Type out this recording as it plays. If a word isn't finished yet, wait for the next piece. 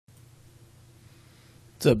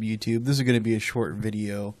What's up, YouTube? This is going to be a short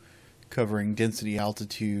video covering density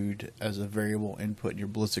altitude as a variable input in your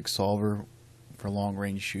ballistic solver for long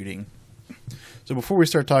range shooting. So before we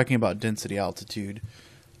start talking about density altitude,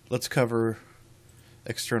 let's cover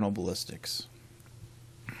external ballistics.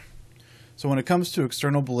 So when it comes to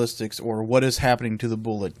external ballistics, or what is happening to the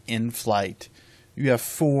bullet in flight, you have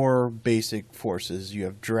four basic forces. You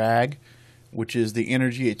have drag, which is the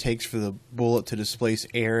energy it takes for the bullet to displace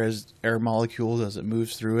air molecules as it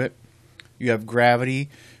moves through it. You have gravity,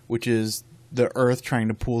 which is the earth trying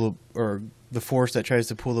to pull the force that tries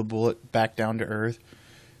to pull the bullet back down to earth.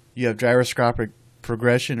 You have gyroscopic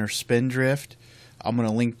progression or spin drift. I'm going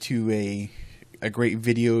to link to a great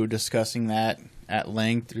video discussing that at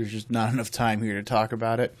length. There's just not enough time here to talk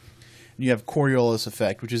about it. And you have Coriolis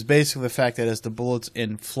Effect, which is basically the fact that as the bullet's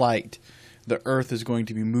in flight, the earth is going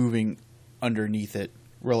to be moving underneath it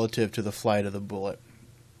relative to the flight of the bullet.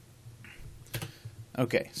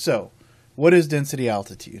 Okay, so what is density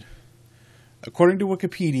altitude? According to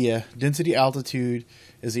Wikipedia, density altitude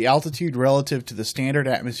is the altitude relative to the standard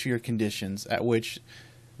atmospheric conditions at which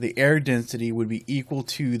the air density would be equal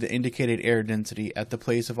to the indicated air density at the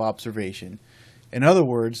place of observation. In other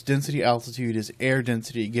words, density altitude is air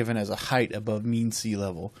density given as a height above mean sea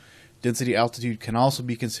level. Density altitude can also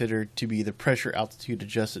be considered to be the pressure altitude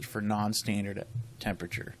adjusted for non-standard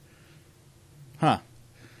temperature.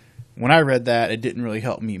 When I read that, it didn't really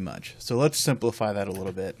help me much. So let's simplify that a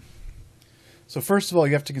little bit. So first of all,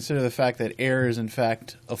 you have to consider the fact that air is in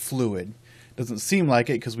fact a fluid. It doesn't seem like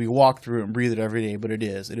it because we walk through it and breathe it every day, but it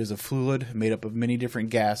is. It is a fluid made up of many different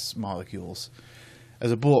gas molecules.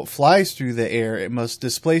 As a bullet flies through the air, it must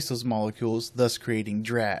displace those molecules, thus creating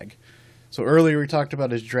drag. So earlier we talked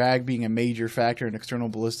about as drag being a major factor in external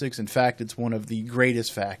ballistics. In fact, it's one of the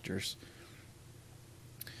greatest factors.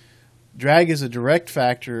 Drag is a direct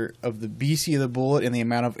factor of the BC of the bullet and the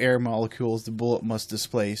amount of air molecules the bullet must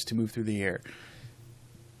displace to move through the air.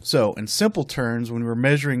 So in simple terms, when we're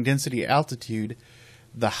measuring density altitude,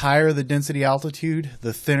 the higher the density altitude,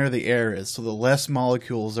 the thinner the air is. So the less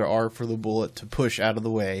molecules there are for the bullet to push out of the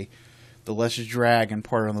way, the less drag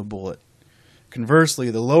impart on the bullet. Conversely,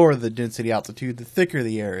 the lower the density altitude, the thicker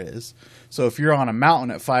the air is. So if you're on a mountain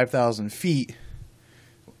at 5,000 feet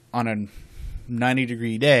on a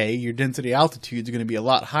 90-degree day, your density altitude is going to be a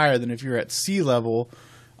lot higher than if you're at sea level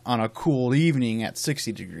on a cool evening at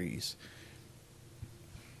 60 degrees.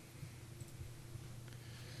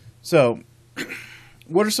 So,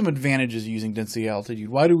 what are some advantages of using density altitude?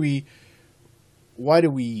 Why do we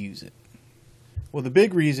use it? Well, the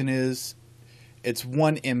big reason is it's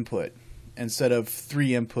one input instead of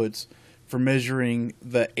three inputs for measuring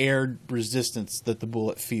the air resistance that the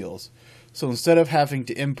bullet feels. So instead of having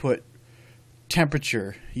to input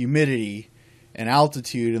temperature, humidity, and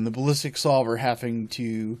altitude, and the ballistic solver having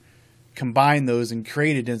to combine those and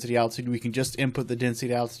create a density altitude, we can just input the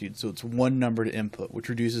density altitude. So it's one number to input, which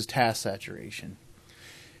reduces task saturation.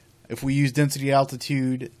 If we use density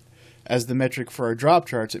altitude as the metric for our drop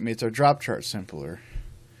charts, it makes our drop charts simpler.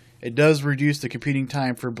 It does reduce the computing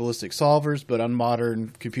time for ballistic solvers, but on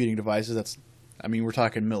modern computing devices, we're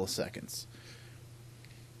talking milliseconds.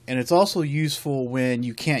 And it's also useful when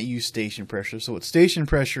you can't use station pressure. So what station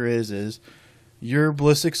pressure is your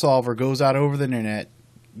ballistic solver goes out over the internet,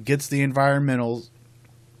 gets the environmental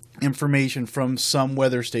information from some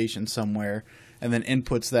weather station somewhere, and then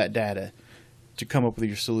inputs that data to come up with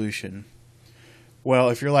your solution.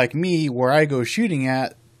 Well, if you're like me, where I go shooting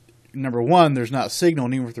at, number one, there's not signal,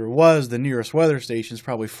 and even if there was, the nearest weather station is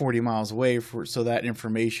probably 40 miles away, so that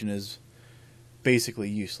information is basically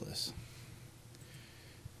useless.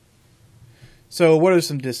 So what are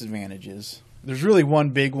some disadvantages? There's really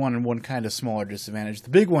one big one and one kind of smaller disadvantage. The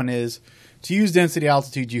big one is, to use density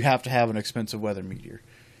altitude, you have to have an expensive weather meter.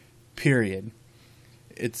 Period.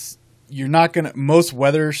 Most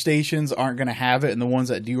weather stations aren't going to have it, and the ones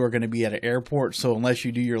that do are going to be at an airport, so unless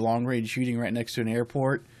you do your long range shooting right next to an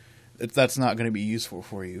airport, that's not going to be useful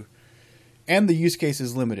for you. And the use case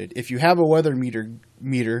is limited. If you have a weather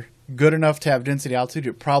meter good enough to have density altitude,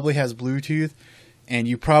 it probably has Bluetooth, and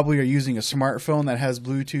you probably are using a smartphone that has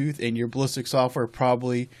Bluetooth, and your ballistic software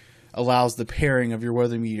probably allows the pairing of your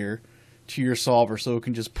weather meter to your solver, so it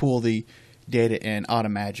can just pull the data in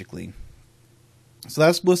automatically. So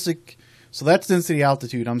that's density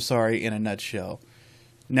altitude, in a nutshell.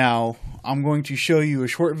 Now, I'm going to show you a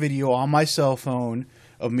short video on my cell phone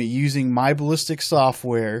of me using my ballistic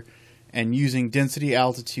software and using density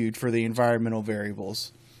altitude for the environmental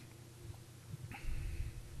variables.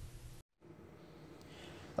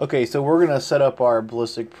 Okay, so we're going to set up our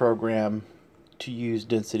ballistic program to use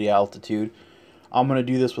density altitude. I'm going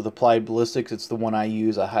to do this with Applied Ballistics. It's the one I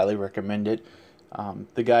use. I highly recommend it.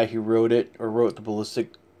 The guy who wrote it, or wrote the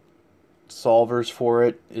ballistic solvers for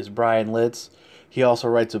it, is Brian Litz. He also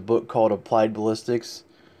writes a book called Applied Ballistics.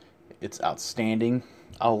 It's outstanding.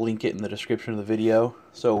 I'll link it in the description of the video.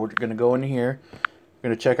 So we're going to go into here. We're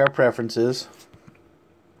going to check our preferences.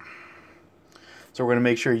 So we're going to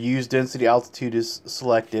make sure use density altitude is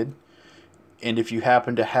selected. And if you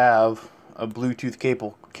happen to have a Bluetooth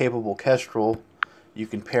capable Kestrel, you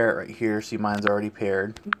can pair it right here. See, mine's already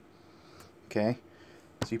paired. Okay.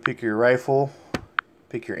 So you pick your rifle,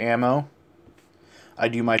 pick your ammo. I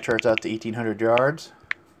do my charts out to 1,800 yards.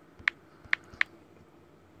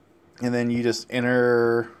 And then you just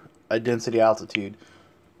enter a density altitude.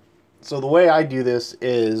 So the way I do this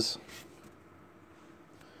is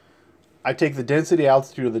I take the density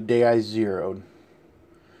altitude of the day I zeroed,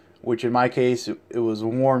 which in my case it was a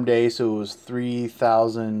warm day, so it was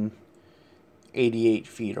 3,088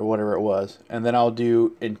 feet or whatever it was. And then I'll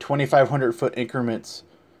do in 2,500 foot increments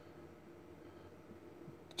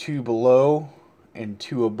 2 below and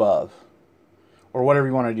 2 above, or whatever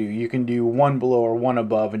you want to do. You can do 1 below or 1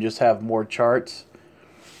 above and just have more charts.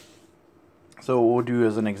 So what we'll do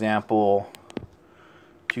as an example,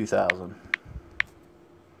 2,000.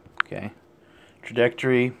 Okay,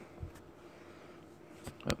 trajectory.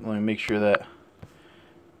 Let me make sure that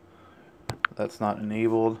that's not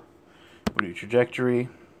enabled. We'll do trajectory.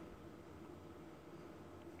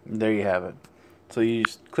 There you have it. So you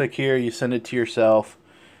just click here, you send it to yourself,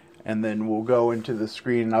 and then we'll go into the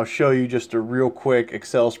screen and I'll show you just a real quick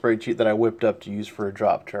Excel spreadsheet that I whipped up to use for a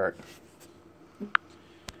drop chart.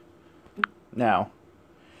 Now,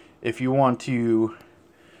 if you want to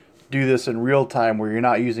do this in real time where you're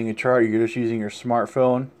not using a chart, you're just using your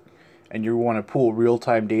smartphone and you want to pull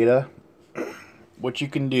real-time data, what you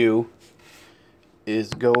can do is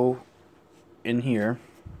go in here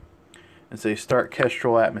and say start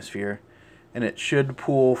Kestrel atmosphere, and it should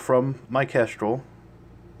pull from my Kestrel.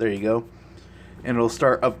 There you go. And it'll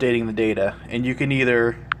start updating the data. And you can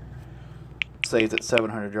either say it's at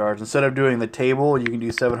 700 yards. Instead of doing the table, you can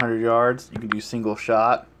do 700 yards. You can do single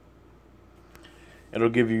shot. It'll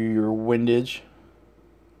give you your windage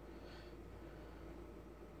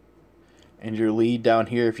and your lead down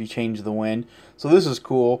here if you change the wind. So this is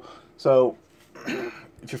cool. So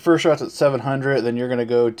if your first shot's at 700, then you're going to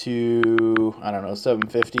go to, I don't know,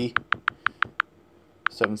 750,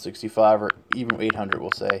 765, or even 800,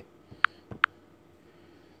 we'll say.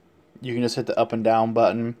 You can just hit the up and down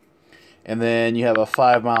button, and then you have a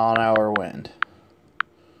 5 mile an hour wind.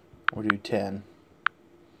 We'll do 10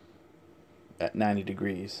 at 90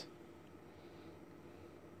 degrees.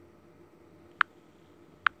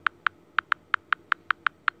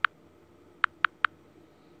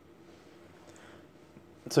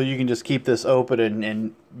 So you can just keep this open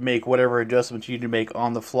and make whatever adjustments you need to make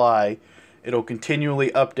on the fly. It'll continually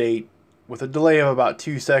update with a delay of about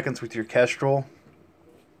 2 seconds with your Kestrel.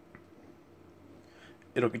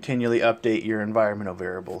 It'll continually update your environmental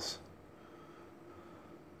variables.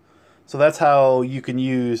 So that's how you can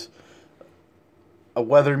use a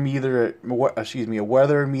weather meter, a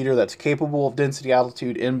weather meter that's capable of density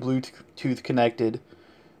altitude and Bluetooth connected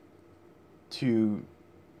to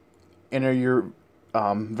enter your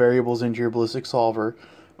variables into your ballistic solver,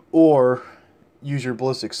 or use your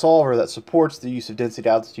ballistic solver that supports the use of density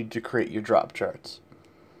altitude to create your drop charts.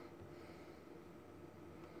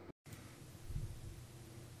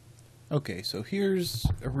 Okay, so here's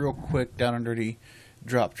a real quick down and dirty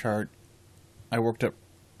drop chart I worked up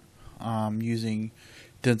using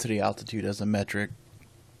density altitude as a metric.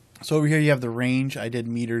 So over here you have the range. I did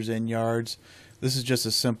meters and yards. This is just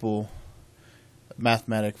a simple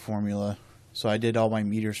mathematic formula. So I did all my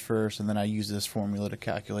meters first, and then I used this formula to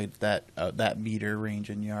calculate that meter, range,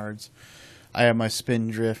 and yards. I have my spin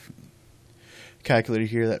drift calculator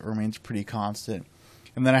here that remains pretty constant.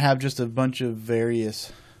 And then I have just a bunch of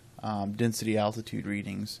various density altitude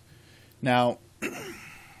readings. Now,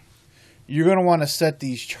 you're going to want to set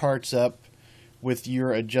these charts up with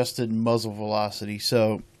your adjusted muzzle velocity.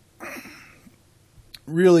 So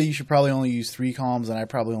really you should probably only use 3 columns, and I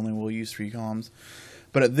probably only will use 3 columns.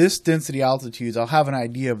 But at this density altitudes, I'll have an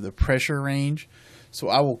idea of the pressure range. So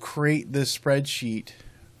I will create this spreadsheet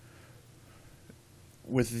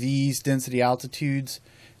with these density altitudes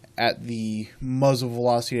at the muzzle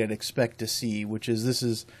velocity I'd expect to see, which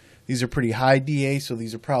is these are pretty high DA, so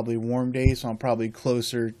these are probably warm days, so I'm probably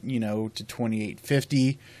closer, to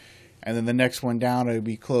 2850. And then the next one down, it would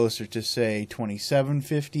be closer to, say,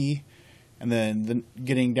 2750. And then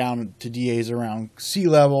getting down to DAs around sea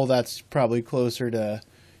level, that's probably closer to,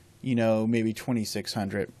 maybe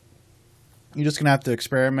 2600. You're just going to have to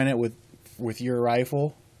experiment it with your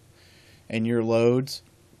rifle and your loads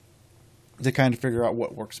to kind of figure out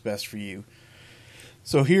what works best for you.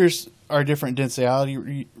 So here's our different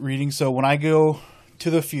density readings. So when I go to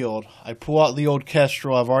the field, I pull out the old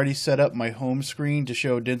Kestrel. I've already set up my home screen to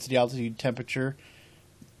show density, altitude, temperature,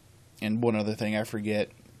 and one other thing I forget.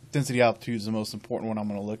 Density altitude is the most important one I'm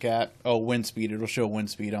going to look at. Oh, wind speed. It'll show wind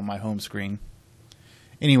speed on my home screen.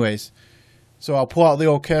 Anyways, so I'll pull out the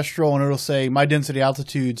old Kestrel and it'll say my density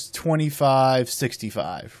altitude's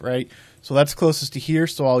 2565, right? So that's closest to here,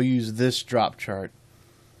 so I'll use this drop chart.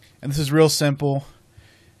 And this is real simple.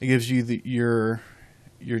 It gives you your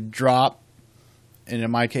drop, and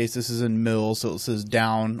in my case this is in mils, so it says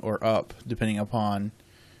down or up depending upon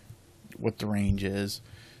what the range is.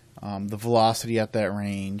 The velocity at that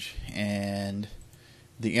range and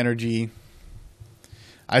the energy.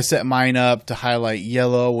 I set mine up to highlight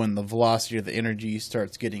yellow when the velocity of the energy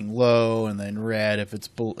starts getting low, and then red if it's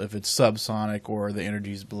subsonic or the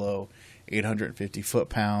energy is below 850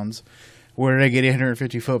 foot-pounds. Where did I get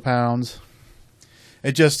 850 foot-pounds?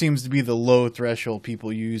 It just seems to be the low threshold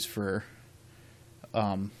people use for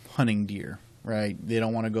hunting deer, right? They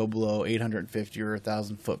don't want to go below 850 or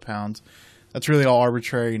 1,000 foot-pounds. That's really all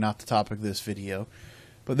arbitrary, not the topic of this video.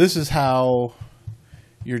 But this is how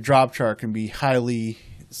your drop chart can be highly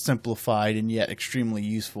simplified and yet extremely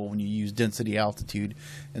useful when you use density altitude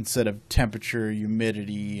instead of temperature,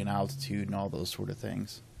 humidity, and altitude and all those sort of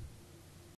things.